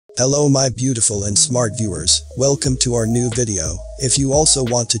Hello my beautiful and smart viewers, welcome to our new video. If you also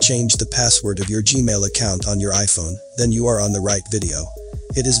want to change the password of your Gmail account on your iPhone, then you are on the right video.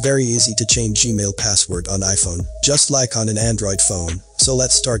 It is very easy to change Gmail password on iPhone, just like on an Android phone. So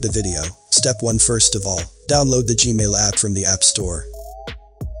let's start the video. Step 1. First of all, download the Gmail app from the App Store.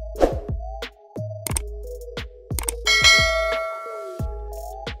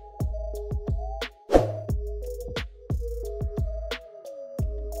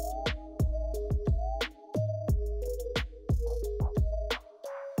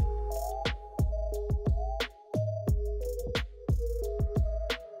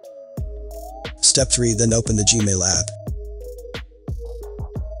 Step 3. Then open the Gmail app.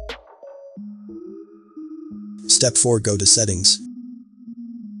 Step 4. Go to Settings.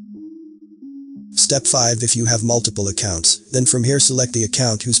 Step 5. If you have multiple accounts, then from here select the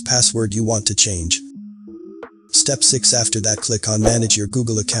account whose password you want to change. Step 6. After that, click on Manage your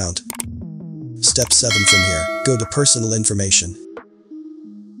Google account. Step 7. From here, go to Personal Information.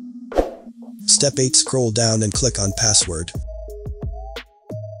 Step 8. Scroll down and click on Password.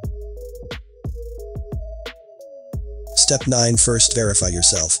 Step 9. First, verify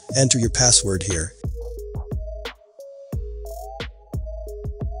yourself. Enter your password here.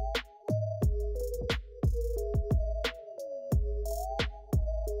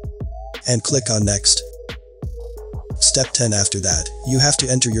 And click on Next. Step 10. After that, you have to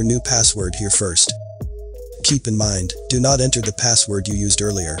enter your new password here first. Keep in mind, do not enter the password you used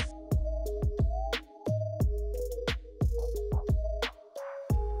earlier.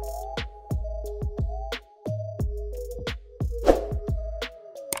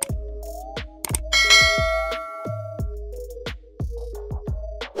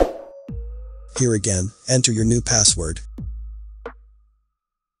 Here again, enter your new password.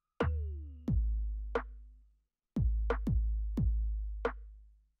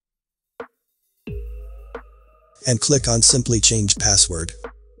 And click on Simply Change Password.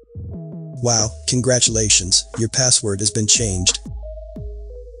 Wow, congratulations, your password has been changed.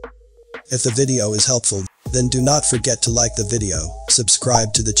 If the video is helpful, then do not forget to like the video,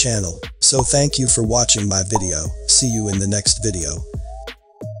 subscribe to the channel. So thank you for watching my video, see you in the next video.